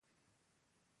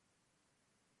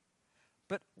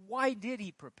But why did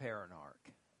he prepare an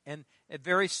ark? And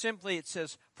very simply it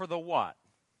says, for the what?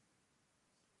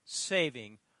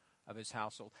 Saving of his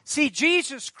household. See,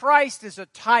 Jesus Christ is a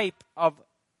type of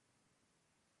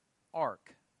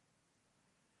ark.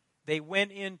 They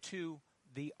went into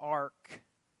the ark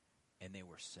and they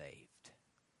were saved.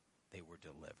 They were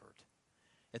delivered.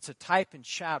 It's a type and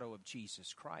shadow of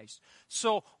Jesus Christ.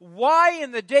 So why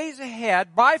in the days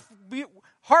ahead, by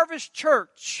Harvest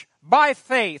Church, by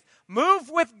faith, move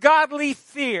with godly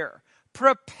fear,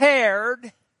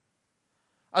 prepared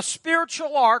a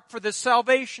spiritual ark for the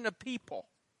salvation of people.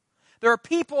 There are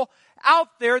people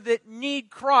out there that need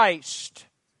Christ.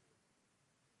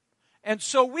 And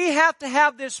so we have to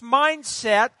have this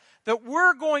mindset that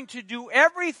we're going to do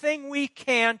everything we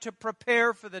can to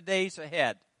prepare for the days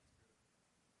ahead.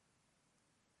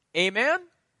 Amen?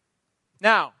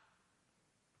 Now,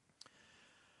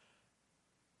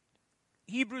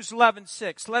 Hebrews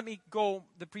 11:6. Let me go,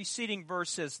 the preceding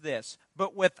verse says this.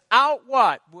 But without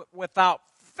what? Without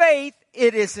faith,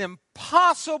 it is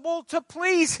impossible to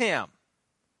please Him.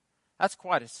 That's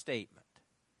quite a statement.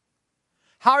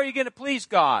 How are you going to please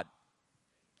God?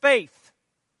 Faith.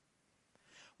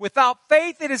 Without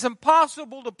faith, it is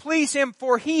impossible to please Him,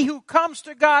 for he who comes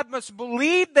to God must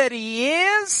believe that He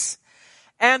is,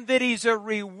 and that He's a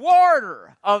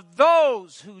rewarder of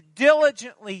those who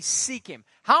diligently seek Him.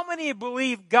 How many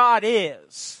believe God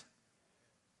is?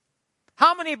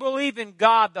 How many believe in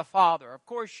God the Father? Of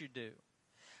course you do.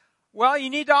 Well, you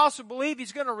need to also believe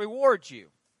He's going to reward you.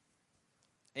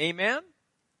 Amen?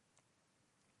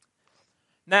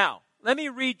 Now, let me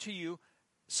read to you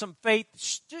some faith,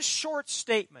 just short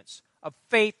statements of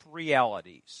faith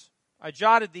realities. I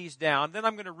jotted these down. Then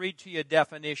I'm going to read to you a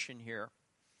definition here.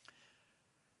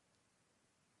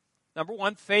 Number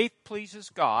one, faith pleases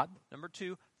God. Number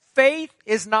two, faith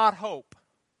is not hope.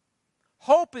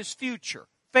 Hope is future.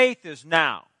 Faith is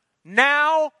now.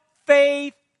 Now,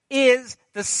 faith is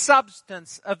the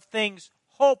substance of things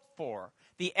hoped for,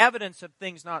 the evidence of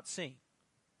things not seen.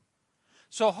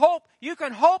 So hope, you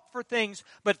can hope for things,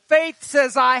 but faith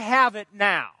says, I have it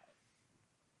now.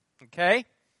 Okay?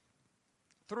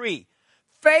 3,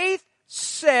 faith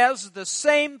says the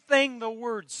same thing the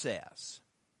Word says.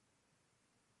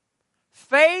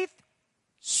 Faith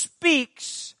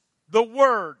speaks the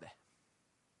Word.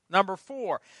 Number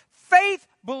 4, faith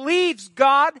believes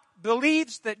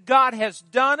that God has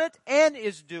done it and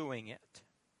is doing it.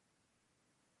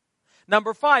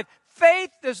 Number 5, faith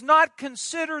does not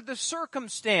consider the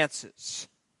circumstances.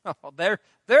 Oh,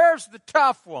 there's the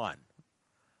tough one.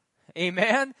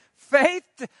 Amen?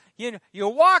 Faith, you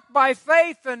walk by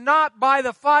faith and not by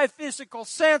the 5 physical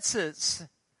senses.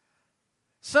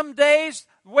 Some days,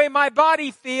 the way my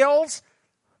body feels,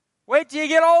 wait till you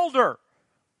get older.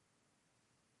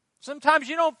 Sometimes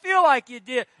you don't feel like you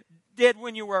did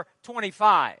when you were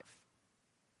 25.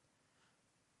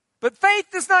 But faith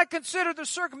does not consider the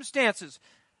circumstances.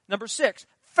 Number 6,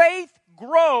 faith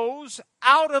grows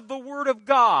out of the Word of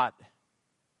God.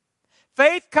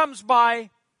 Faith comes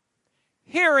by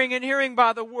hearing, and hearing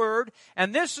by the Word.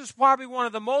 And this is probably one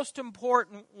of the most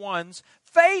important ones.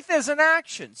 Faith is an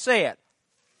action. Say it.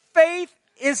 Faith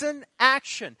is an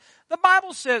action. The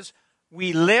Bible says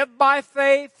we live by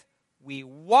faith, we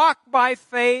walk by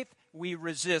faith, we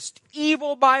resist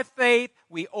evil by faith,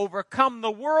 we overcome the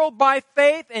world by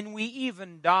faith, and we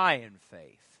even die in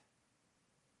faith.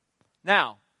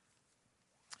 Now,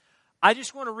 I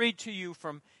just want to read to you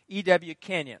from E.W.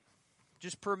 Kenyon.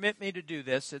 Just permit me to do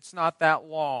this. It's not that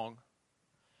long.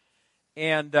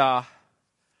 And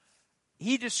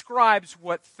he describes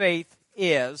what faith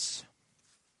is.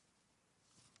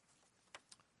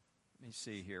 Let me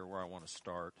see here where I want to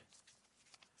start.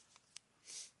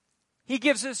 He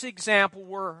gives this example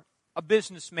where a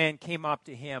businessman came up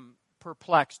to him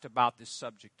perplexed about this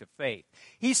subject of faith.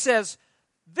 He says,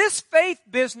 "This faith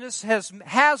business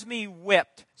has me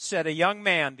whipped," said a young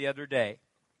man the other day.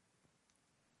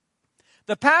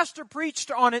 "The pastor preached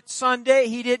on it Sunday.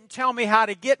 He didn't tell me how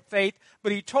to get faith,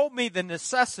 but he told me the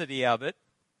necessity of it,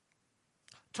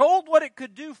 told what it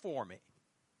could do for me.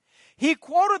 He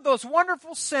quoted those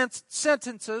wonderful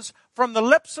sentences from the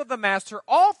lips of the Master.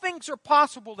 All things are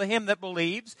possible to him that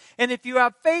believes, and if you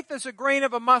have faith as a grain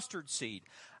of a mustard seed.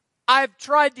 I've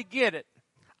tried to get it.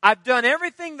 I've done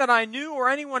everything that I knew or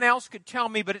anyone else could tell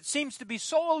me, but it seems to be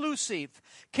so elusive.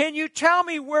 Can you tell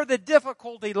me where the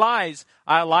difficulty lies?"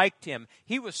 I liked him.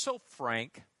 He was so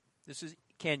frank. This is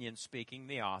Kenyon speaking,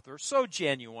 the author. So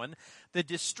genuine. The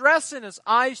distress in his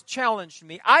eyes challenged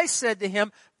me. I said to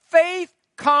him, "Faith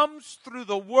comes through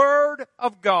the Word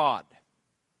of God."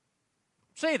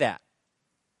 Say that.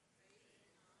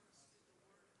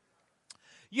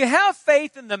 You have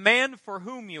faith in the man for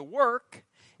whom you work.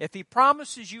 If he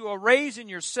promises you a raise in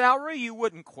your salary, you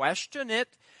wouldn't question it.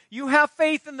 You have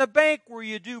faith in the bank where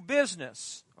you do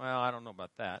business. Well, I don't know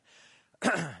about that.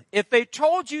 If they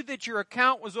told you that your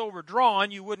account was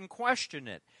overdrawn, you wouldn't question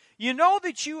it. You know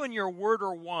that you and your word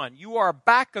are one. You are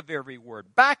back of every word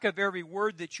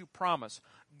that you promise.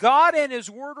 God and His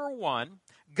word are one.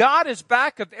 God is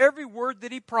back of every word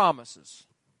that He promises.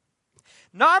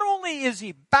 Not only is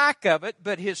He back of it,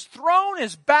 but His throne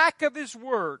is back of His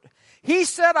word. He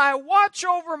said, I watch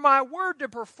over my word to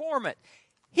perform it.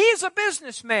 He's a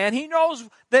businessman. He knows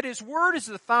that His word is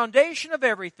the foundation of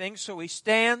everything, so He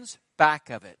stands back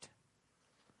of it.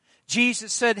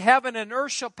 Jesus said, heaven and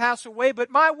earth shall pass away,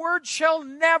 but my word shall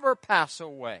never pass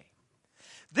away.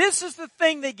 This is the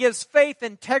thing that gives faith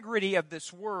integrity of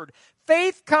this word.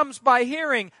 Faith comes by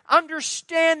hearing,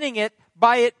 understanding it,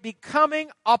 by it becoming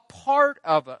a part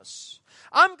of us.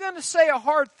 I'm going to say a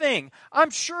hard thing. I'm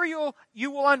sure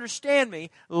you will understand me.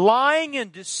 Lying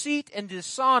and deceit and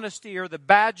dishonesty are the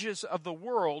badges of the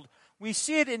world. We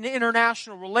see it in the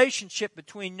international relationship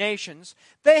between nations.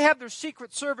 They have their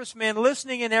secret service men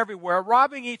listening in everywhere,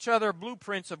 robbing each other of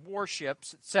blueprints of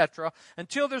warships, etc.,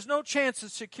 until there's no chance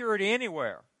of security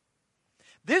anywhere.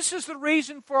 This is the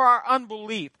reason for our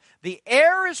unbelief. The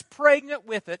air is pregnant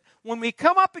with it. When we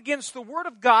come up against the Word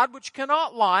of God, which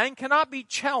cannot lie and cannot be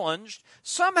challenged,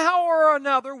 somehow or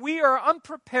another we are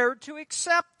unprepared to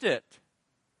accept it.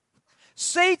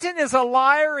 Satan is a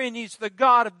liar and he's the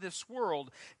god of this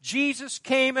world. Jesus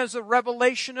came as a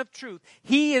revelation of truth.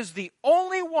 He is the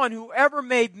only one who ever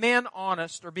made men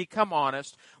honest or become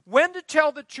honest. When to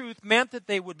tell the truth meant that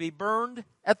they would be burned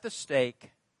at the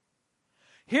stake.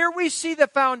 Here we see the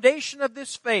foundation of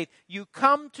this faith. You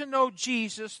come to know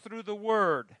Jesus through the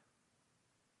Word.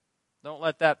 Don't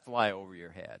let that fly over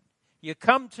your head. You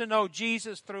come to know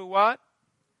Jesus through what?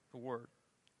 The Word.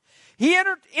 He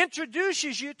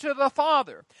introduces you to the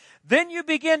Father. Then you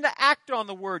begin to act on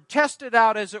the Word, test it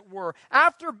out as it were.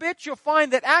 After a bit, you'll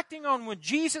find that acting on what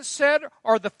Jesus said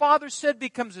or the Father said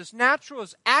becomes as natural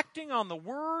as acting on the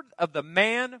word of the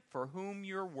man for whom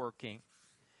you're working.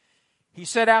 He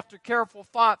said after careful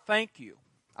thought, thank you.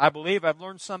 I believe I've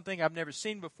learned something I've never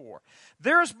seen before.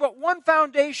 There is but one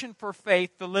foundation for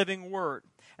faith, the living Word.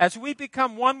 As we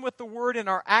become one with the Word in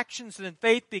our actions, then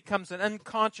faith becomes an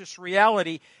unconscious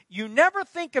reality. You never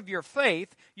think of your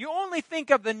faith. You only think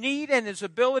of the need and His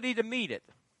ability to meet it.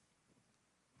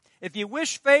 If you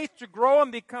wish faith to grow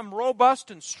and become robust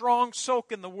and strong,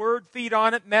 soak in the Word, feed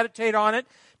on it, meditate on it,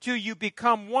 till you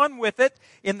become one with it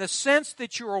in the sense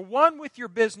that you are one with your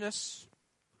business.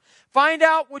 Find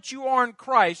out what you are in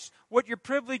Christ, what your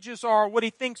privileges are, what He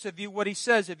thinks of you, what He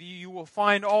says of you. You will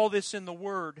find all this in the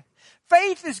Word.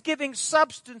 Faith is giving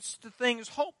substance to things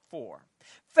hoped for.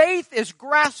 Faith is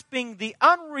grasping the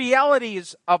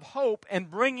unrealities of hope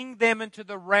and bringing them into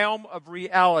the realm of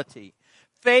reality.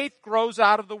 Faith grows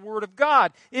out of the Word of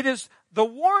God. It is the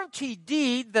warranty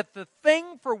deed that the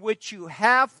thing for which you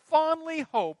have fondly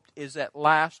hoped is at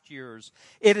last yours.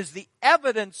 It is the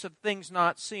evidence of things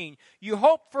not seen. You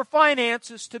hope for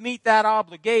finances to meet that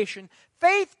obligation.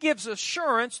 Faith gives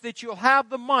assurance that you'll have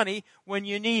the money when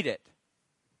you need it.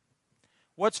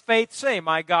 What's faith say?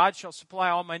 My God shall supply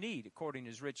all my need according to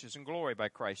His riches and glory by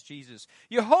Christ Jesus.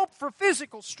 You hope for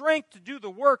physical strength to do the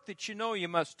work that you know you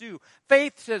must do.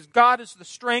 Faith says, God is the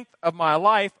strength of my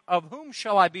life. Of whom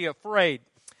shall I be afraid?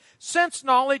 Sense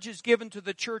knowledge is given to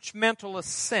the church mental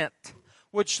assent,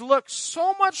 which looks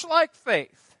so much like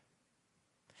faith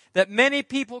that many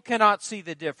people cannot see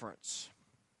the difference.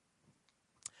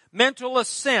 Mental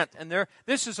assent, and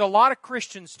this is a lot of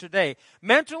Christians today.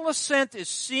 Mental assent is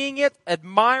seeing it,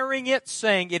 admiring it,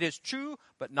 saying it is true,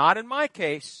 but not in my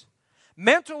case.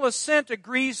 Mental assent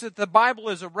agrees that the Bible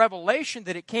is a revelation,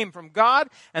 that it came from God,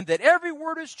 and that every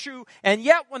word is true, and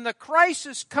yet when the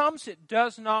crisis comes, it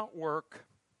does not work.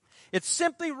 It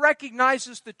simply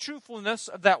recognizes the truthfulness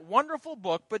of that wonderful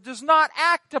book, but does not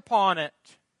act upon it.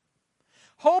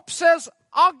 Hope says,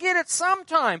 I'll get it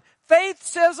sometime. Faith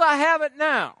says, I have it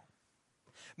now.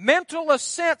 Mental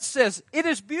assent says, it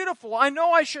is beautiful. I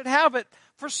know I should have it.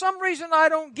 For some reason, I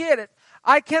don't get it.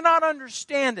 I cannot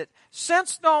understand it.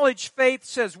 Sense knowledge faith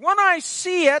says, when I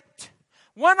see it,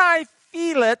 when I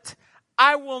feel it,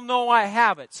 I will know I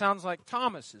have it. Sounds like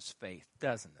Thomas's faith,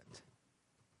 doesn't it?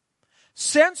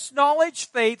 Sense knowledge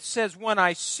faith says, when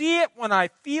I see it, when I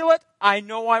feel it, I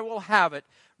know I will have it.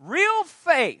 Real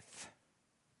faith.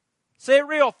 Say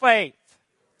real faith.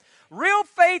 Real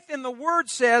faith in the Word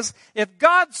says, if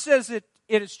God says it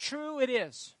is true, it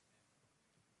is.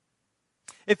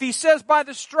 If He says, by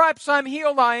the stripes I'm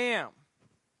healed, I am.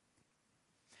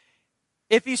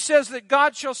 If He says that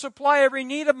God shall supply every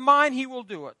need of mine, He will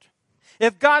do it.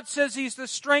 If God says He's the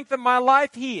strength of my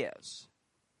life, He is.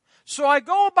 So I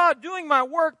go about doing my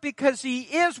work because He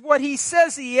is what He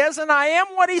says He is, and I am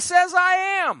what He says I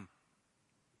am.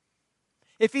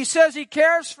 If He says He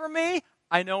cares for me,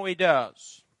 I know He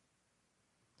does.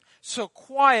 So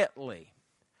quietly,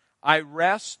 I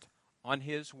rest on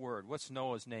His word. What's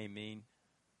Noah's name mean?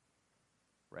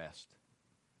 Rest.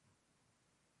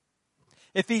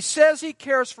 If He says He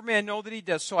cares for me, I know that He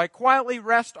does. So I quietly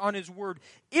rest on His word,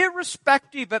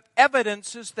 irrespective of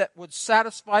evidences that would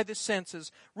satisfy the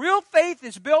senses. Real faith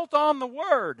is built on the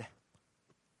Word.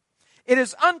 It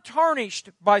is untarnished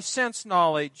by sense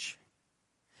knowledge.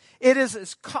 It is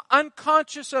as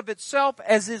unconscious of itself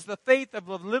as is the faith of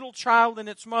a little child in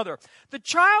its mother. The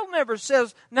child never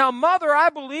says, "Now, Mother,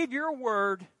 I believe your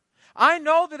word. I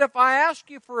know that if I ask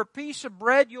you for a piece of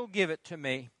bread, you'll give it to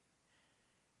me."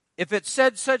 If it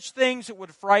said such things, it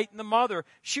would frighten the mother.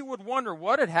 She would wonder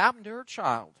what had happened to her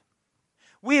child.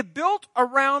 We have built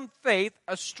around faith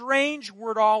a strange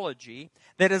wordology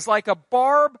that is like a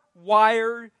barbed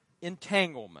wire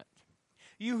entanglement.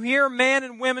 You hear men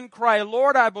and women cry,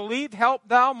 "Lord, I believe, help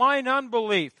thou mine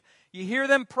unbelief." You hear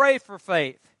them pray for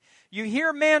faith. You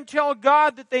hear men tell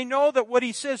God that they know that what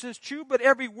He says is true, but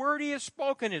every word He has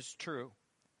spoken is true.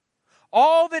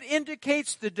 All that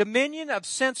indicates the dominion of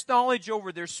sense knowledge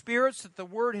over their spirits, that the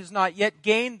Word has not yet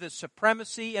gained the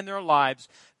supremacy in their lives.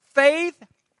 Faith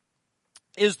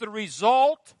is the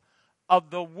result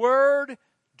of the Word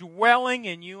dwelling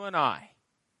in you and I.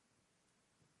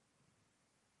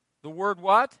 The Word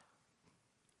what?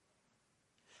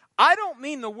 I don't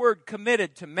mean the Word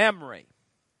committed to memory.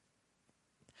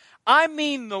 I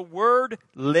mean the Word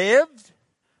lived,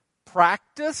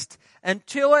 practiced,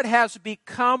 until it has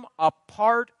become a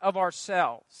part of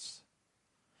ourselves.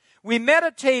 We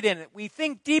meditate in it. We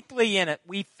think deeply in it.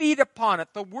 We feed upon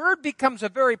it. The Word becomes a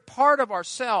very part of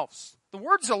ourselves. The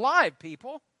Word's alive,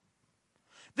 people.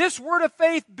 This word of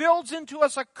faith builds into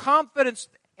us a confidence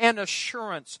and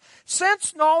assurance.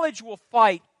 Sense knowledge will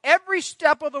fight every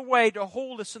step of the way to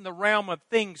hold us in the realm of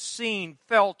things seen,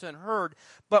 felt, and heard.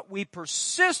 But we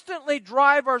persistently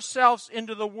drive ourselves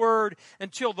into the Word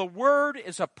until the Word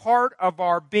is a part of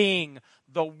our being.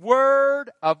 The Word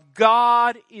of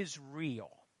God is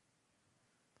real.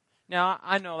 Now,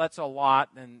 I know that's a lot,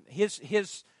 and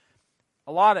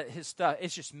a lot of his stuff,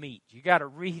 it's just meat. You got to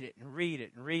read it and read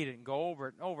it and read it and go over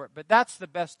it and over it. But that's the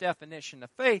best definition of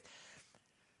faith.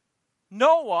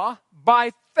 Noah,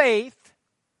 by faith,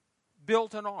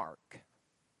 built an ark.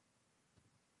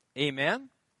 Amen?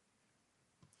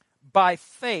 By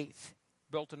faith,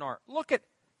 built an ark. Look at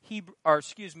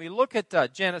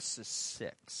Genesis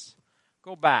 6.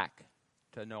 Go back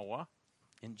to Noah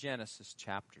in Genesis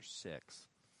chapter 6.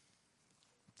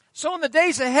 So in the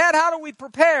days ahead, how do we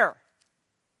prepare?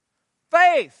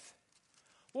 Faith.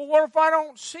 Well, what if I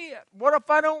don't see it? What if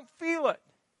I don't feel it?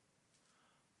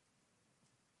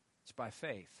 It's by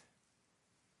faith.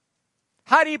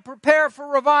 How do you prepare for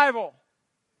revival?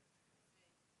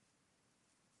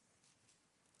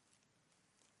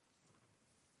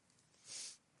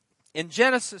 In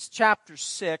Genesis chapter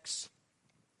 6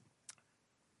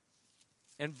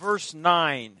 and verse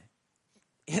 9,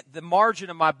 the margin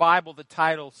of my Bible, the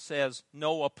title says,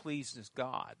 Noah pleases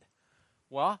God.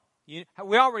 Well, we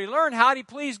already learned how he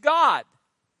pleased God.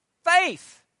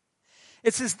 Faith.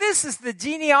 It says this is the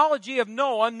genealogy of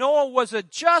Noah. Noah was a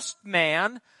just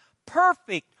man,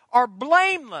 perfect or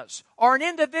blameless, or an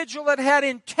individual that had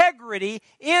integrity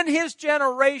in his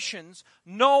generations.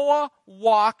 Noah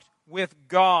walked with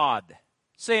God.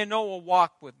 Say, Noah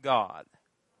walked with God.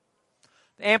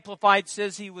 The Amplified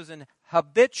says he was in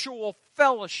habitual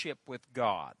fellowship with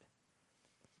God.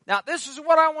 Now, this is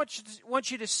what I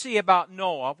want you to see about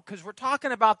Noah, because we're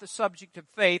talking about the subject of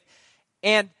faith,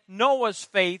 and Noah's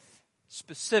faith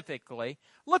specifically.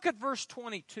 Look at verse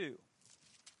 22.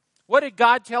 What did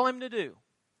God tell him to do?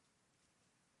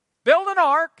 Build an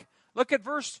ark. Look at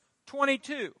verse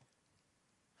 22.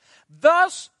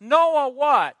 Thus Noah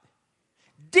what?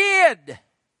 Did.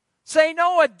 Say,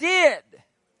 Noah did.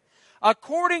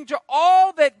 According to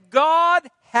all that God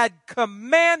had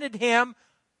commanded him,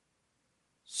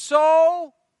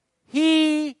 so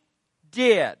he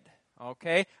did.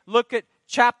 Okay? Look at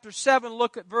chapter 7,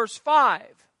 look at verse 5.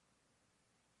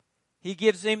 He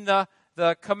gives him the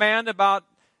command about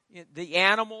the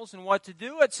animals and what to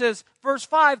do. It says, verse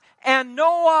 5, and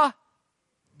Noah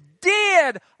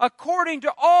did according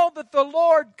to all that the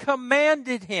Lord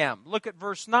commanded him. Look at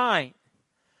verse 9.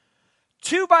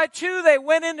 2 by 2 they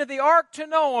went into the ark to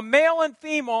Noah, male and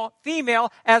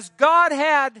female, as God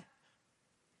had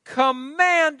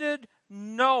commanded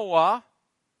Noah.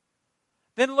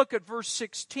 Then look at verse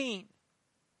 16.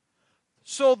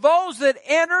 So those that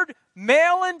entered,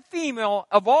 male and female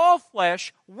of all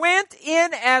flesh, went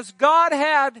in as God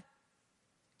had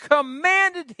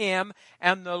commanded him,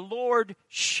 and the Lord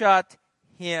shut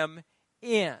him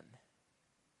in.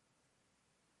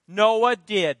 Noah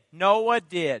did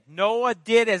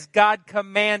as God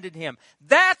commanded him.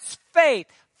 That's faith.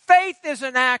 Faith is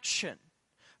an action.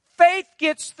 Faith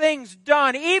gets things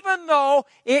done, even though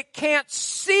it can't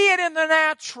see it in the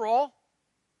natural.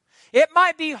 It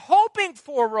might be hoping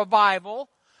for revival,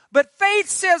 but faith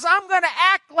says, I'm going to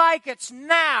act like it's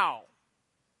now.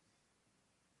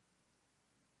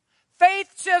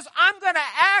 Faith says, I'm going to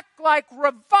act like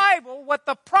revival, what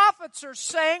the prophets are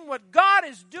saying, what God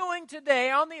is doing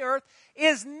today on the earth,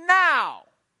 is now.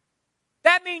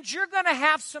 That means you're going to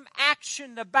have some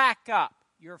action to back up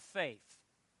your faith.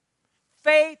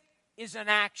 Faith is an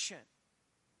action.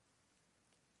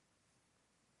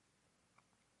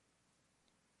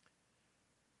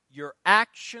 Your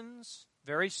actions,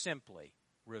 very simply,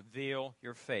 reveal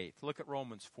your faith. Look at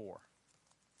Romans 4.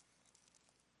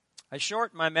 I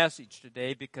shortened my message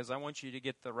today because I want you to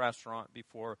get to the restaurant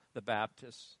before the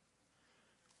Baptists.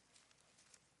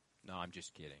 No, I'm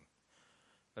just kidding.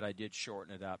 But I did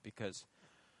shorten it up because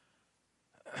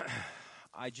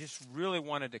I just really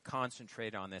wanted to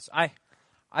concentrate on this.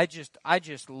 I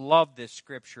just love this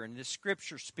scripture, and this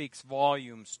scripture speaks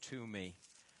volumes to me.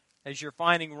 As you're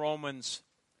finding Romans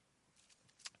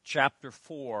chapter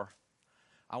 4,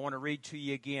 I want to read to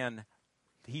you again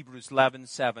Hebrews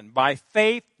 11:7. By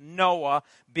faith Noah,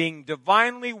 being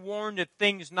divinely warned of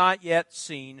things not yet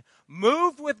seen,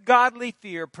 moved with godly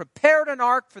fear, prepared an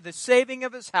ark for the saving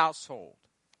of his household.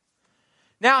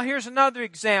 Now here's another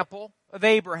example of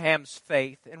Abraham's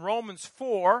faith. In Romans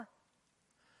 4,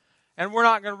 and we're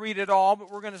not going to read it all, but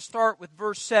we're going to start with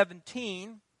verse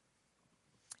 17.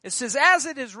 It says, as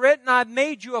it is written, I've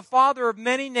made you a father of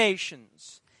many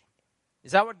nations.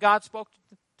 Is that what God spoke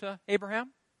to Abraham?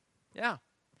 Yeah.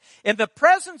 In the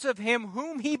presence of him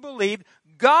whom he believed,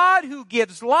 God who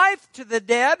gives life to the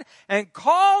dead and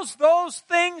calls those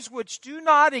things which do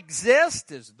not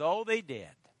exist as though they did.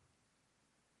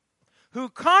 Who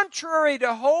contrary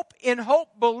to hope, in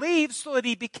hope believed, so that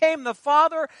he became the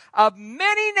father of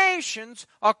many nations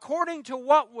according to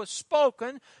what was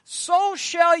spoken, so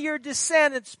shall your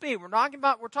descendants be. We're talking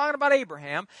about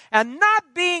Abraham, and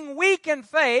not being weak in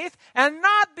faith,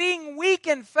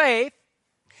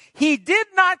 he did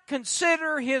not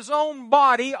consider his own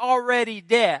body already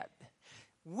dead.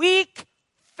 Weak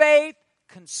faith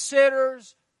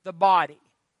considers the body.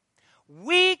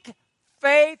 Weak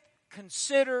faith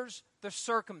considers the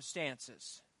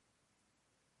circumstances.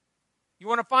 You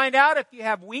want to find out if you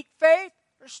have weak faith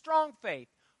or strong faith?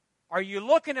 Are you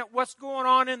looking at what's going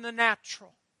on in the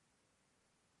natural?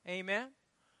 Amen?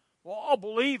 Well, I'll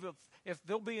believe if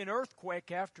there'll be an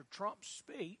earthquake after Trump's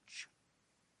speech.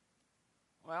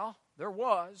 Well, there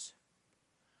was.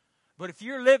 But if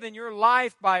you're living your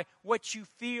life by what you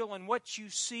feel and what you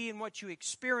see and what you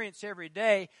experience every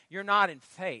day, you're not in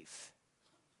faith.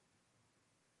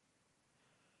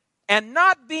 And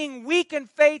not being weak in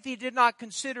faith, he did not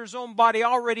consider his own body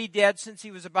already dead since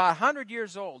he was about 100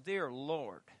 years old. Dear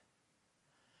Lord.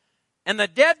 And the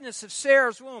deadness of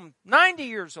Sarah's womb, 90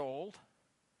 years old.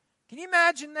 Can you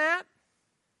imagine that?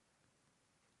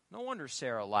 No wonder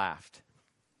Sarah laughed.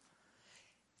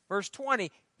 Verse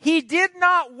 20, he did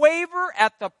not waver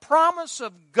at the promise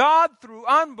of God through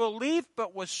unbelief,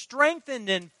 but was strengthened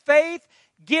in faith,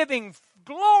 giving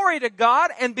glory to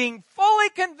God, and being fully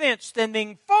convinced that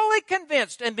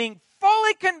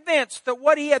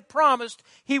what he had promised,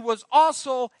 he was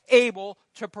also able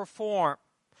to perform.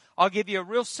 I'll give you a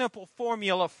real simple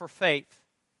formula for faith.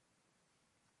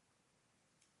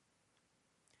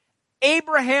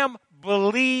 Abraham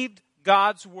believed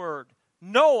God's word.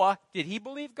 Noah, did he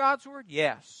believe God's word?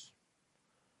 Yes.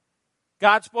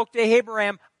 God spoke to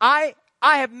Abraham, I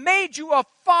have made you a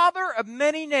father of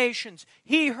many nations.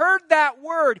 He heard that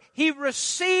word, he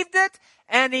received it,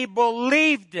 and he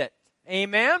believed it.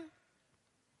 Amen?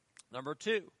 Number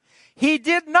 2, he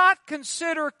did not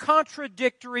consider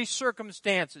contradictory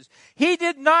circumstances. He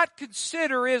did not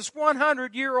consider his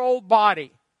 100-year-old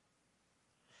body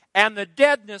and the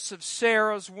deadness of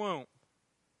Sarah's womb.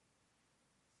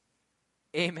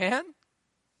 Amen?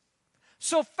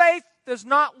 So faith does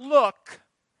not look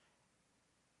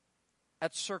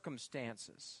at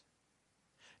circumstances.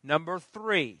 Number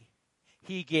 3,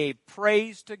 he gave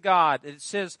praise to God. It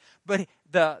says, but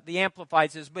the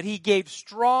Amplified says, but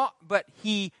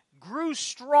he grew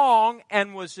strong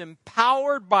and was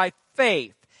empowered by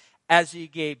faith as he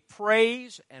gave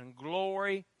praise and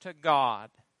glory to God.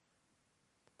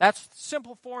 That's the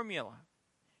simple formula.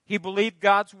 He believed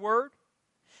God's word.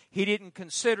 He didn't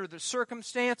consider the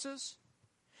circumstances.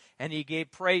 And he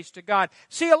gave praise to God.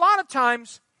 See, a lot of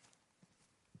times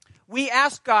we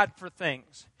ask God for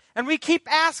things. And we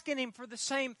keep asking him for the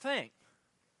same thing.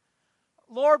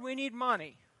 Lord, we need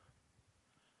money.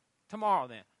 Tomorrow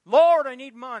then. Lord, I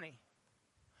need money.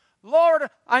 Lord,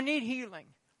 I need healing.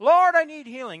 Lord, I need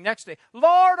healing. Next day.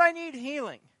 Lord, I need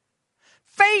healing.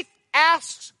 Faith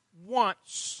asks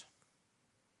once.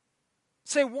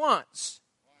 Say once.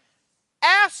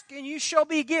 Ask and you shall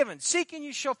be given. Seek and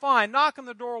you shall find. Knock and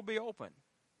the door will be open.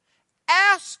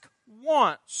 Ask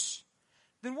once.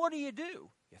 Then what do? You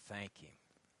thank him.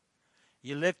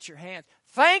 You lift your hands.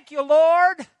 Thank you,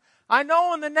 Lord. I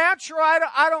know in the natural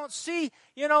I don't see,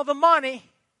 the money.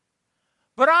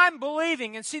 But I'm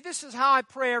believing. And see, this is how I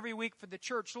pray every week for the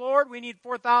church. Lord, we need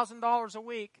 $4,000 a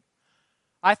week.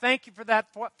 I thank you for that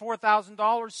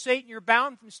 $4,000. Satan, you're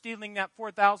bound from stealing that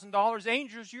 $4,000.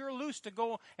 Angels, you're loose to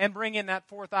go and bring in that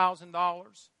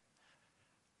 $4,000.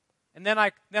 And then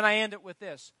I end it with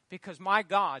this. Because my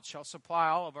God shall supply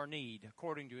all of our need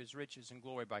according to his riches and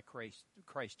glory by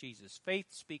Christ Jesus. Faith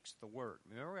speaks the word.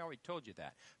 Remember, I already told you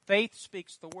that. Faith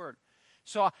speaks the word.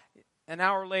 So an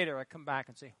hour later, I come back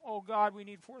and say, oh, God, we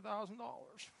need $4,000.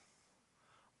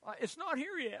 It's not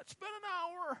here yet. It's been an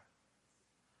hour.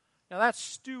 Now, that's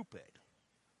stupid.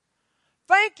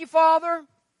 Thank you, Father.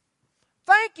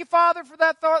 Thank you, Father, for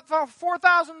that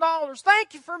 $4,000.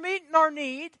 Thank you for meeting our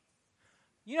need.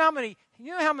 You know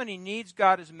how many needs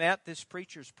God has met this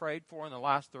preacher's prayed for in the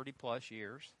last 30-plus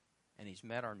years? And he's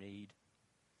met our need.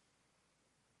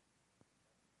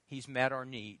 He's met our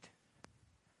need.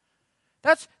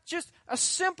 That's just a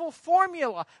simple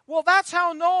formula. Well, that's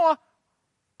how Noah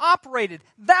operated.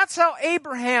 That's how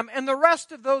Abraham and the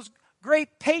rest of those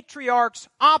great patriarchs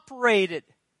operated.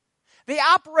 They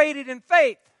operated in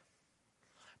faith.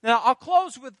 Now, I'll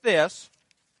close with this.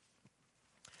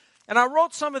 And I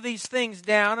wrote some of these things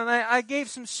down, and I gave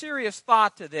some serious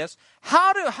thought to this.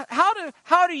 How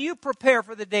do you prepare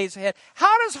for the days ahead?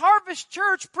 How does Harvest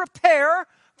Church prepare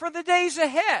for the days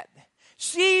ahead?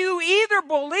 See, you either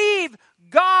believe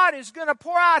God is going to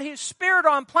pour out his Spirit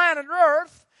on planet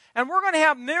Earth, and we're going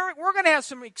to have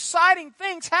some exciting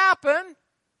things happen,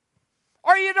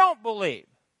 or you don't believe.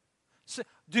 So,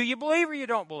 do you believe or you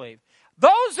don't believe?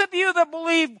 Those of you that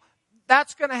believe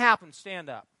that's going to happen, stand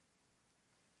up.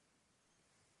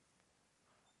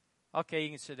 Okay, you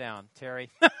can sit down, Terry.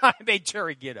 I made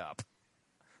Terry get up.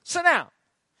 Sit down.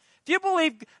 If you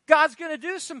believe God's going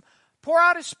to pour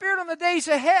out his Spirit on the days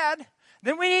ahead,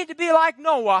 then we need to be like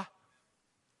Noah.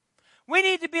 We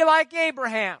need to be like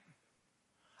Abraham.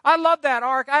 I love that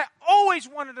ark. I always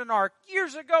wanted an ark.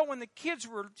 Years ago when the kids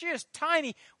were just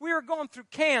tiny, we were going through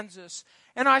Kansas,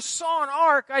 and I saw an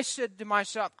ark. I said to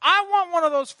myself, I want one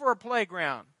of those for a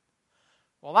playground.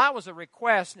 Well, that was a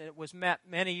request, and it was met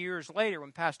many years later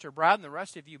when Pastor Brad and the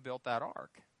rest of you built that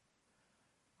ark.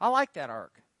 I like that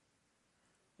ark.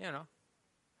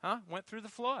 Went through the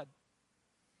flood.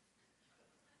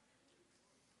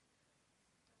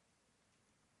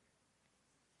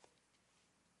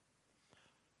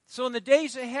 So in the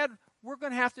days ahead, we're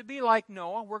going to have to be like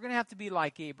Noah. We're going to have to be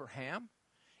like Abraham.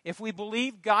 If we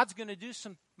believe God's going to do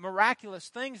some miraculous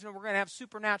things and we're going to have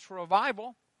supernatural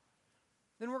revival,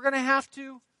 then we're going to have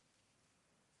to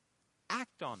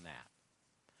act on that.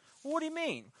 Well, what do you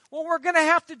mean? Well, we're going to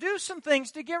have to do some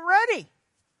things to get ready.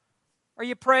 Are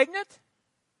you pregnant?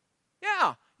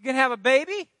 Yeah. You going to have a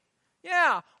baby?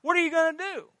 Yeah. What are you going to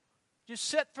do? Just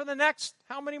sit for the next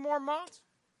how many more months?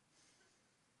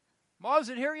 Ma, is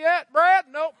it here yet, Brad?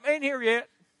 Nope, ain't here yet.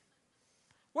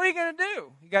 What are you going to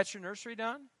do? You got your nursery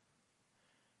done?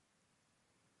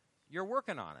 You're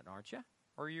working on it, aren't you?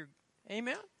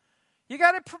 Amen? You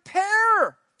got to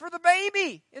prepare for the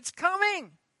baby. It's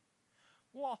coming.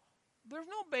 Well, there's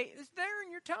no baby. It's there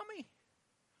in your tummy.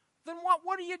 Then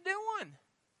what are you doing?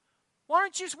 Why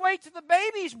don't you just wait till the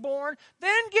baby's born,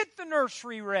 then get the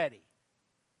nursery ready?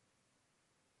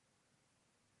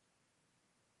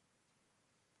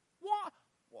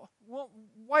 Well,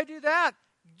 why do that?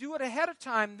 Do it ahead of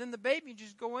time. Then the baby,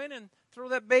 just go in and throw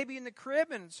that baby in the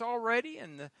crib and it's all ready,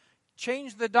 and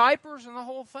change the diapers and the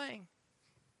whole thing.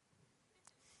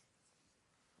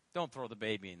 Don't throw the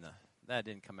baby that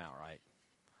didn't come out right.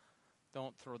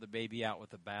 Don't throw the baby out with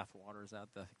the bathwater. Is that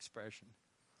the expression?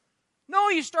 No,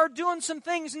 you start doing some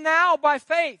things now by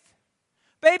faith.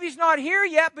 Baby's not here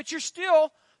yet, but you're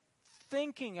still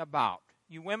thinking about.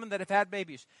 You women that have had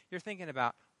babies, you're thinking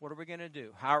about, what are we going to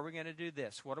do? How are we going to do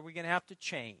this? What are we going to have to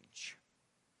change?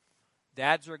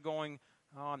 Dads are going,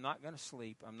 oh, I'm not going to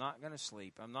sleep. I'm not going to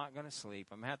sleep. I'm not going to sleep.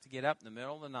 I'm going to have to get up in the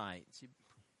middle of the night. See,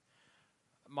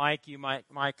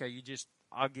 Micah,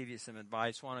 I'll give you some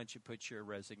advice. Why don't you put your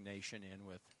resignation in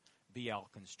with BL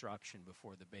Construction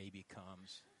before the baby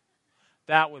comes?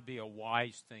 That would be a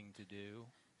wise thing to do,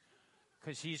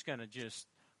 because he's going to just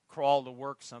crawl to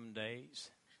work some days.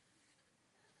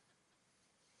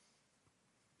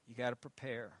 You got to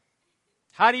prepare.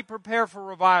 How do you prepare for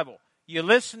revival? You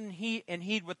listen and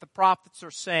heed what the prophets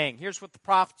are saying. Here's what the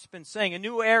prophets have been saying. A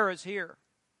new era is here.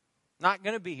 Not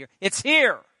going to be here. It's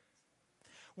here.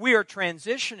 We are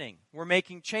transitioning. We're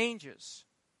making changes.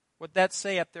 What'd that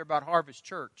say up there about Harvest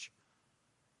Church?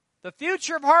 The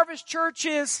future of Harvest Church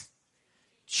is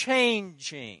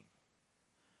changing.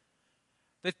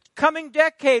 The coming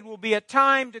decade will be a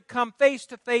time to come face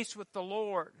to face with the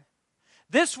Lord.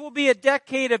 This will be a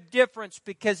decade of difference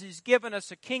because He's given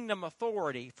us a kingdom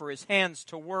authority for His hands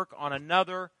to work on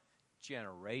another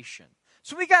generation.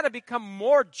 So we got to become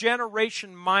more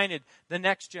generation-minded, the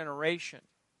next generation.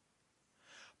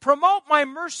 Promote my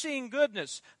mercy and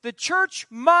goodness. The church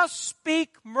must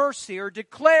speak mercy or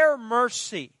declare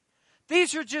mercy.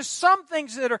 These are just some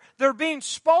things that are being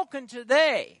spoken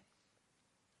today.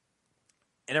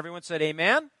 And everyone said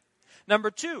amen? Number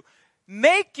 2,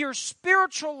 make your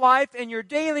spiritual life and your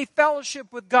daily fellowship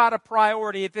with God a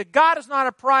priority. If God is not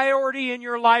a priority in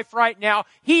your life right now,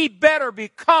 He better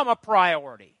become a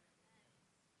priority.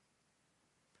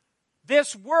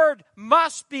 This word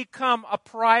must become a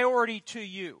priority to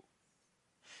you.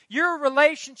 Your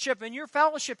relationship and your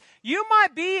fellowship, you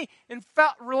might be in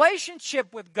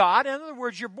relationship with God. In other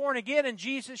words, you're born again in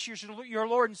Jesus, your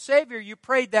Lord and Savior. You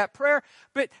prayed that prayer,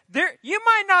 but you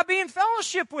might not be in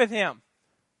fellowship with Him.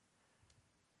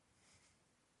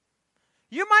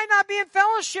 You might not be in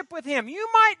fellowship with Him. You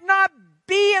might not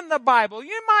be in the Bible.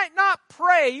 You might not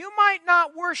pray. You might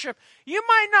not worship. You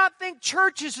might not think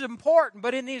church is important,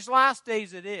 but in these last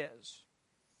days it is.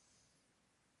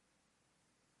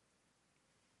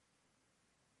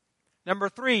 Number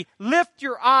 3, lift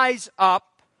your eyes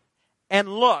up and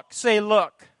look. Say,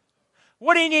 look.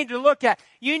 What do you need to look at?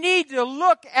 You need to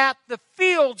look at the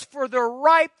fields, for they're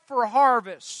ripe for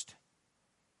harvest.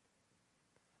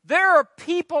 There are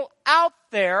people out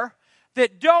there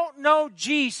that don't know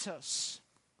Jesus.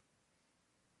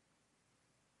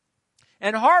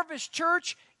 And Harvest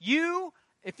Church,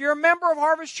 if you're a member of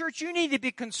Harvest Church, you need to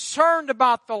be concerned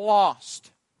about the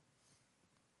lost.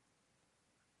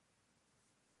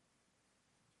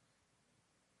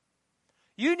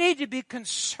 You need to be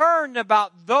concerned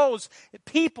about those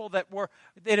people that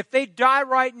if they die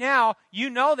right now,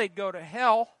 you know they'd go to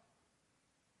hell.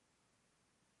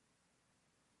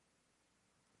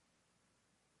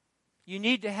 You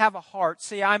need to have a heart.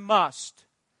 Say, I must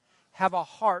have a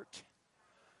heart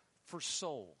for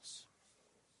souls.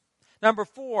 Number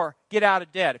 4, get out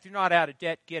of debt. If you're not out of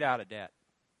debt, get out of debt.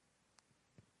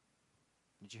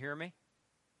 Did you hear me?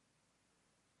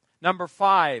 Number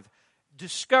 5,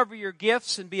 discover your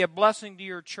gifts and be a blessing to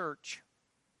your church.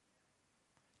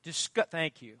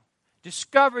 Thank you.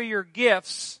 Discover your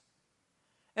gifts.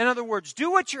 In other words,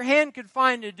 do what your hand can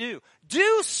find to do.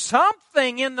 Do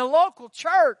something in the local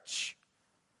church.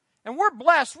 And we're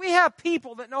blessed. We have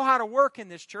people that know how to work in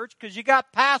this church because you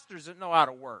got pastors that know how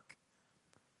to work.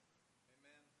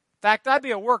 In fact, I'd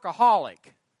be a workaholic.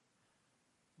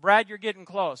 Brad, you're getting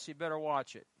close. You better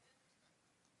watch it.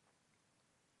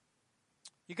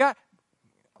 A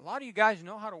lot of you guys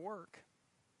know how to work.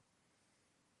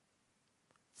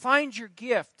 Find your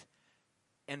gift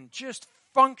and just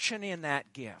function in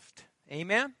that gift.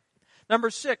 Amen? Number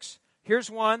 6,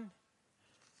 here's one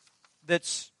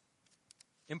that's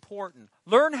important.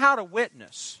 Learn how to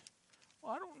witness.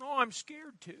 Well, I don't know, I'm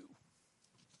scared to.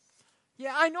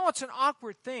 Yeah, I know it's an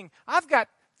awkward thing. I've got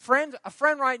a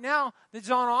friend right now that's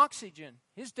on oxygen.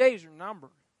 His days are numbered.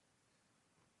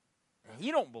 And he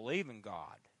don't believe in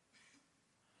God.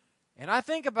 And I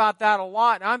think about that a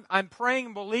lot. I'm praying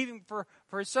and believing for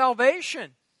his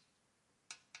salvation.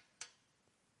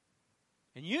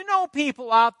 And you know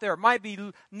people out there, might be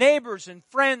neighbors and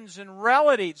friends and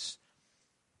relatives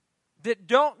that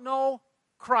don't know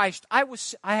Christ. I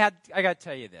got to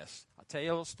tell you this. I'll tell you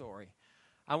a little story.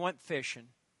 I went fishing.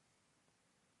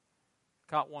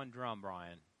 Caught one drum,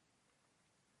 Brian.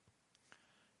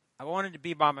 I wanted to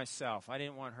be by myself. I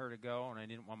didn't want her to go, and I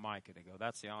didn't want Micah to go.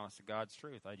 That's the honest to God's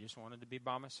truth. I just wanted to be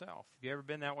by myself. Have you ever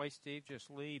been that way, Steve?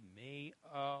 Just leave me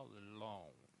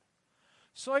alone.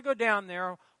 So I go down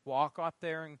there, walk up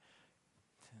there, and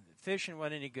fishing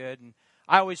wasn't any good. And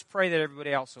I always pray that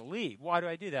everybody else will leave. Why do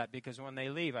I do that? Because when they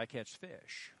leave, I catch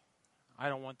fish. I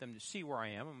don't want them to see where I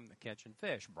am. I'm catching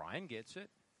fish. Brian gets it.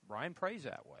 Brian prays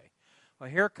that way. Well,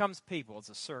 here comes people. It's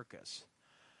a circus.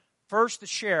 First, the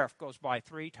sheriff goes by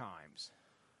 3 times.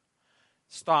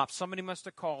 Stops. Somebody must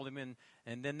have called him,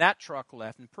 and then that truck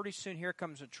left. And pretty soon, here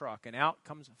comes a truck, and out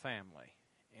comes a family.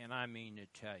 And I mean to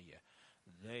tell you,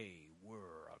 they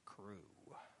were a crew.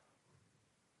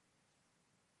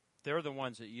 They're the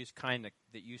ones that used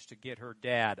to get her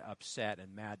dad upset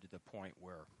and mad to the point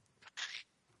where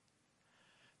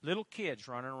little kids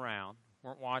running around,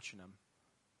 weren't watching him.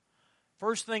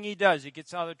 First thing he does, he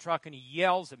gets out of the truck and he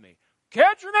yells at me,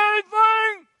 "Catching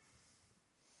anything?"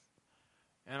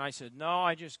 And I said, "No,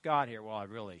 I just got here." Well, I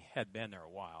really had been there a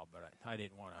while, but I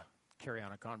didn't want to carry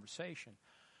on a conversation.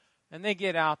 And they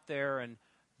get out there, and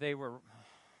they were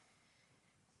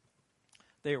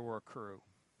a crew.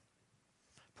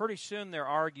 Pretty soon they're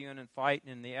arguing and fighting,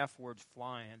 and the F word's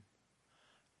flying.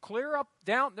 Clear up,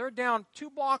 down. They're down 2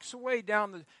 blocks away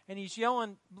and he's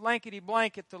yelling blankety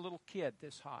blank at the little kid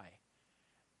this high.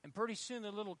 And pretty soon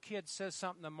the little kid says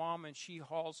something to Mom, and she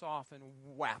hauls off and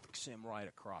whacks him right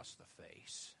across the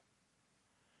face.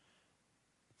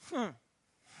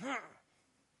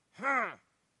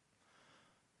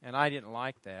 And I didn't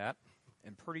like that.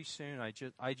 And pretty soon I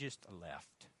just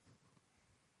left.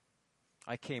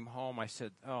 I came home. I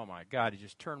said, "Oh my God!" It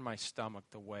just turned my stomach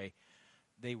the way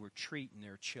they were treating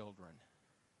their children.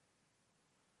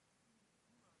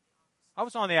 I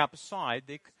was on the opposite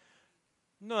side.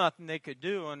 Nothing they could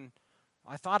do, and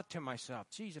I thought to myself,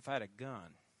 "Geez, if I had a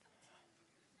gun,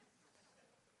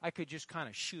 I could just kind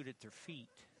of shoot at their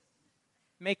feet,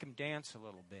 make them dance a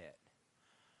little bit."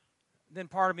 Then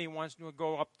part of me wants to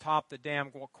go up top the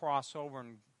dam, go across over,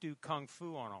 and do kung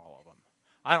fu on all of them.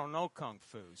 I don't know kung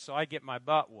fu, so I get my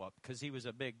butt whooped because he was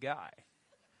a big guy.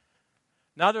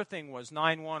 Another thing was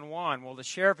 911. Well, the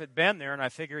sheriff had been there, and I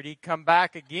figured he'd come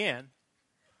back again.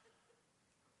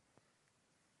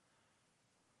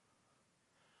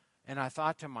 And I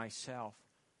thought to myself,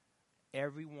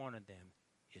 every one of them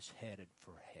is headed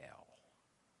for hell.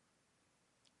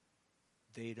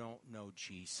 They don't know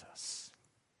Jesus.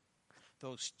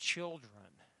 Those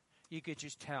children, you could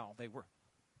just tell they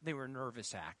were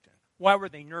nervous acting. Why were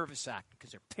they nervous acting?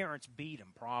 Because their parents beat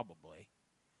them, probably.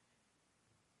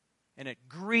 And it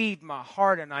grieved my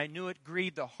heart, and I knew it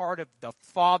grieved the heart of the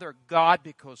Father God,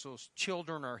 because those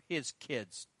children are His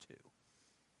kids too.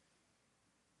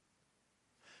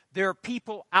 There are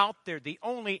people out there, the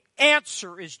only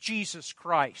answer is Jesus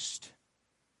Christ.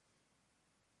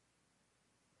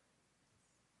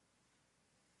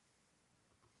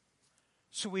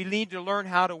 So we need to learn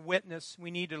how to witness.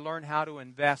 We need to learn how to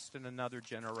invest in another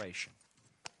generation.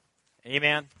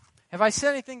 Amen. Have I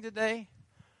said anything today?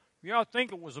 Yeah, I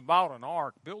think it was about an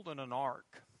ark, building an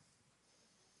ark.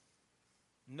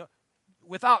 No,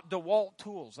 without DeWalt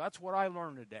tools. That's what I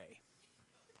learned today.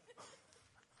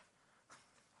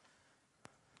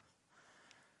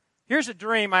 Here's a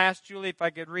dream. I asked Julie if I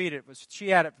could read it. She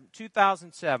had it from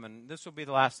 2007. This will be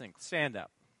the last thing. Stand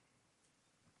up.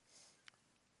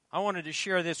 I wanted to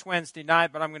share this Wednesday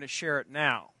night, but I'm going to share it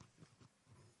now.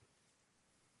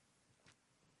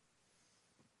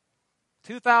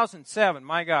 2007,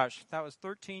 my gosh, that was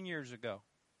 13 years ago.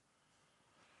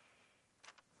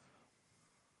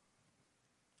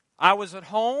 I was at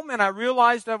home and I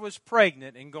realized I was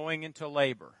pregnant and going into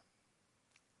labor.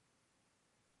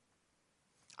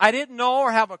 I didn't know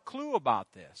or have a clue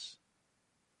about this.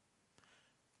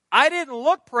 I didn't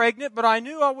look pregnant, but I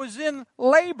knew I was in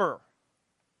labor.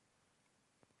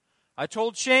 I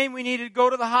told Shane we needed to go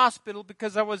to the hospital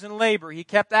because I was in labor. He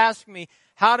kept asking me,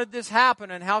 how did this happen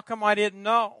and how come I didn't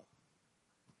know?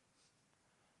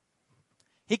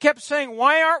 He kept saying,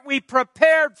 why aren't we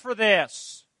prepared for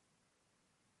this?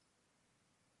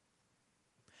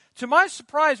 To my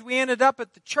surprise, we ended up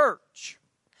at the church.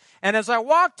 And as I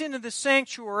walked into the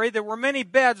sanctuary, there were many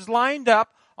beds lined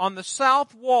up on the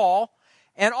south wall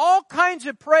and all kinds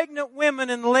of pregnant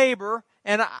women in labor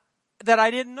that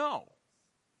I didn't know.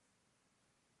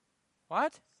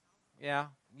 What? Yeah,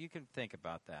 you can think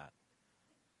about that.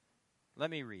 Let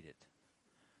me read it.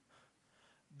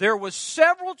 There was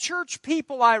several church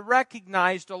people I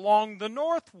recognized along the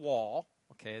north wall.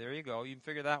 Okay, there you go. You can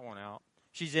figure that one out.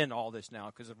 She's in all this now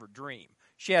because of her dream.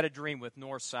 She had a dream with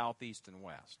north, south, east, and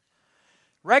west.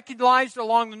 Recognized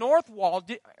along the north wall,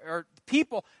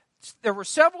 there were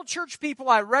several church people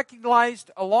I recognized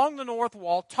along the north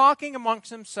wall talking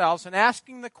amongst themselves and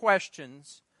asking the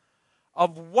questions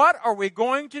of what are we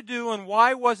going to do and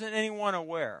why wasn't anyone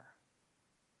aware?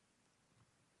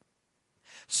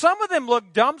 Some of them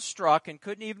looked dumbstruck and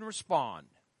couldn't even respond.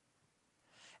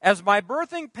 As my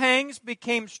birthing pangs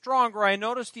became stronger, I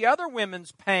noticed the other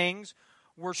women's pangs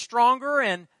were stronger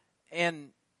and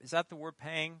is that the word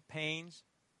pang? Pains?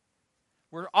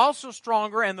 Were also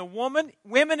stronger, and the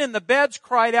women in the beds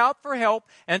cried out for help,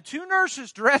 and 2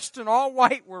 nurses dressed in all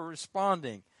white were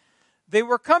responding. They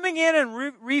were coming in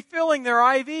and refilling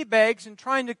their IV bags and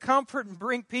trying to comfort and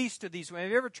bring peace to these women.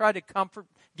 Have you ever tried to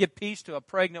give peace to a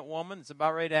pregnant woman that's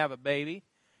about ready to have a baby?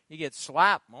 You get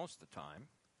slapped most of the time.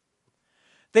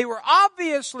 They were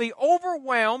obviously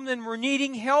overwhelmed and were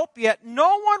needing help, yet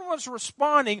no one was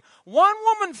responding. One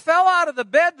woman fell out of the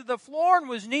bed to the floor and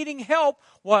was needing help,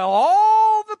 while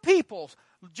all the people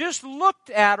just looked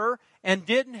at her and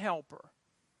didn't help her.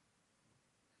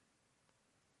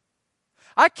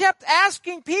 I kept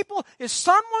asking people, is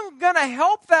someone going to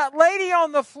help that lady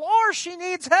on the floor? She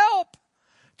needs help.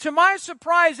 To my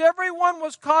surprise, everyone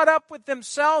was caught up with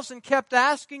themselves and kept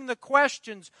asking the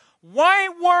questions, why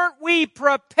weren't we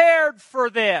prepared for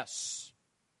this?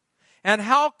 And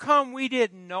how come we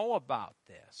didn't know about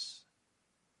this?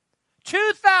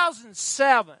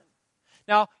 2007.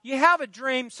 Now, you have a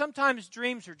dream. Sometimes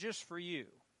dreams are just for you.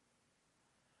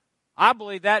 I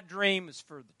believe that dream is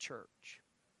for the church.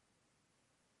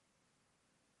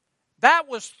 That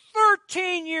was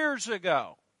 13 years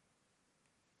ago.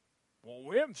 Well,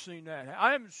 we haven't seen that.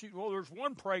 I haven't seen, well, there's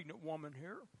one pregnant woman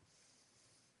here.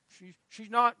 She's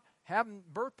not having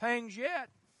birth pangs yet.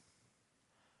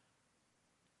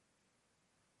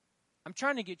 I'm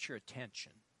trying to get your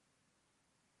attention.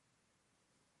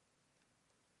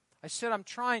 I said I'm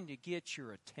trying to get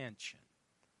your attention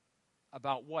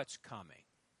about what's coming.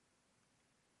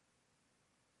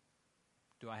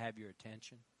 Do I have your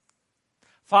attention?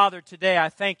 Father, today I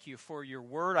thank you for your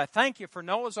word. I thank you for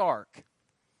Noah's Ark.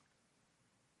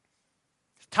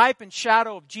 Type and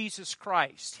shadow of Jesus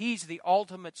Christ. He's the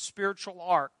ultimate spiritual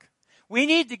ark. We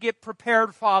need to get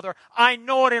prepared, Father. I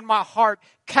know it in my heart.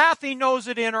 Kathy knows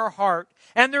it in her heart.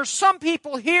 And there's some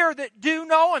people here that do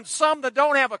know and some that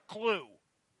don't have a clue.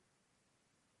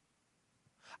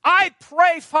 I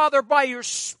pray, Father, by your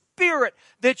Spirit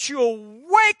that you'll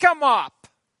wake them up.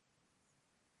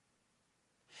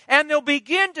 And they'll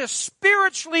begin to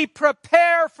spiritually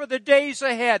prepare for the days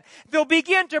ahead. They'll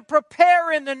begin to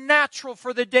prepare in the natural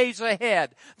for the days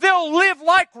ahead. They'll live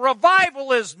like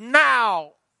revival is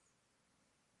now.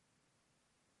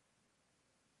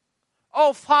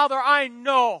 Oh, Father, I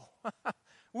know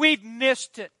we've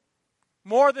missed it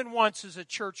more than once as a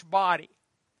church body.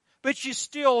 But you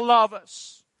still love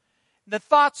us. The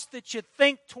thoughts that you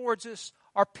think towards us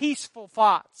are peaceful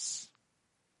thoughts.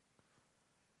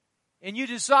 And you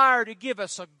desire to give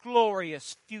us a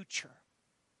glorious future.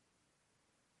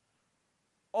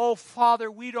 Oh,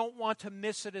 Father, we don't want to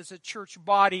miss it as a church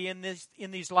body in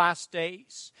these last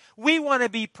days. We want to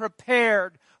be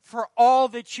prepared for all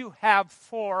that you have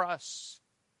for us.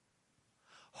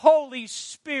 Holy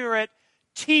Spirit,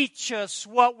 teach us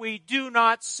what we do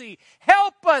not see.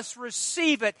 Help us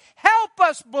receive it. Help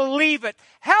us believe it.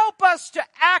 Help us to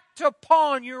act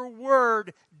upon your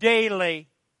word daily.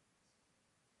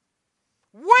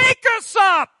 Wake us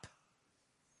up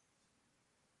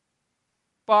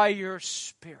by your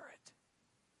Spirit.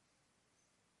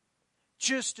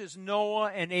 Just as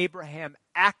Noah and Abraham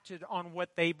acted on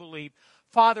what they believed.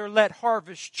 Father, let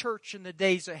Harvest Church in the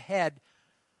days ahead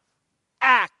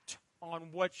act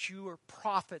on what your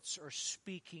prophets are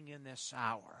speaking in this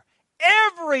hour.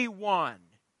 Everyone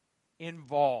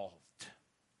involved.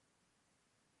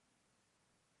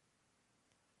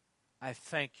 I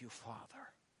thank you, Father.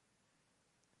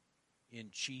 In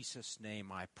Jesus'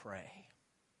 name I pray.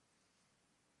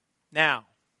 Now,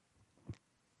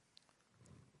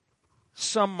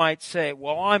 some might say,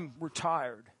 well, I'm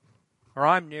retired, or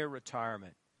I'm near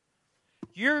retirement.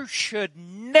 You should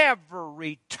never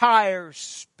retire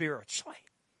spiritually.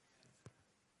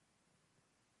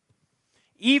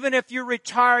 Even if you're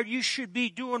retired, you should be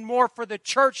doing more for the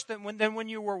church than when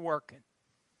you were working.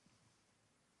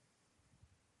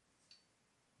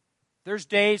 There's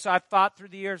days I've thought through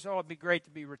the years, oh, it'd be great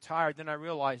to be retired. Then I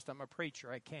realized I'm a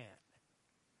preacher. I can't.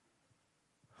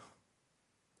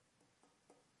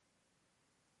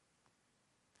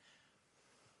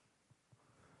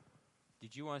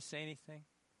 Did you want to say anything?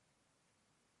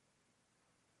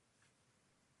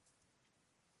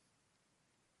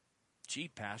 Gee,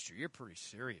 Pastor, you're pretty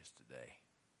serious today.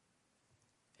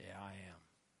 Yeah, I am.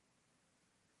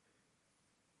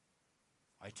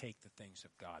 I take the things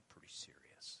of God pretty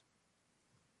serious.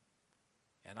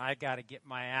 And I got to get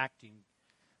my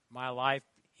life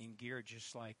in gear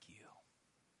just like you.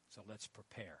 So let's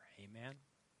prepare. Amen.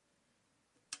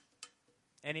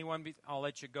 I'll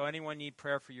let you go. Anyone need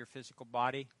prayer for your physical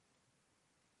body?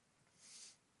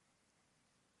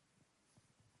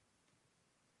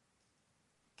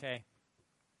 Okay?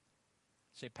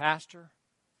 Say, Pastor,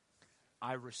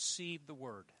 I receive the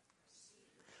word.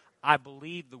 I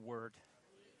believe the word.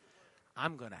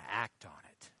 I'm going to act on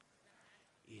it.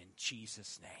 In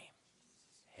Jesus'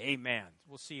 name. Amen.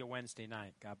 We'll see you Wednesday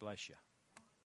night. God bless you.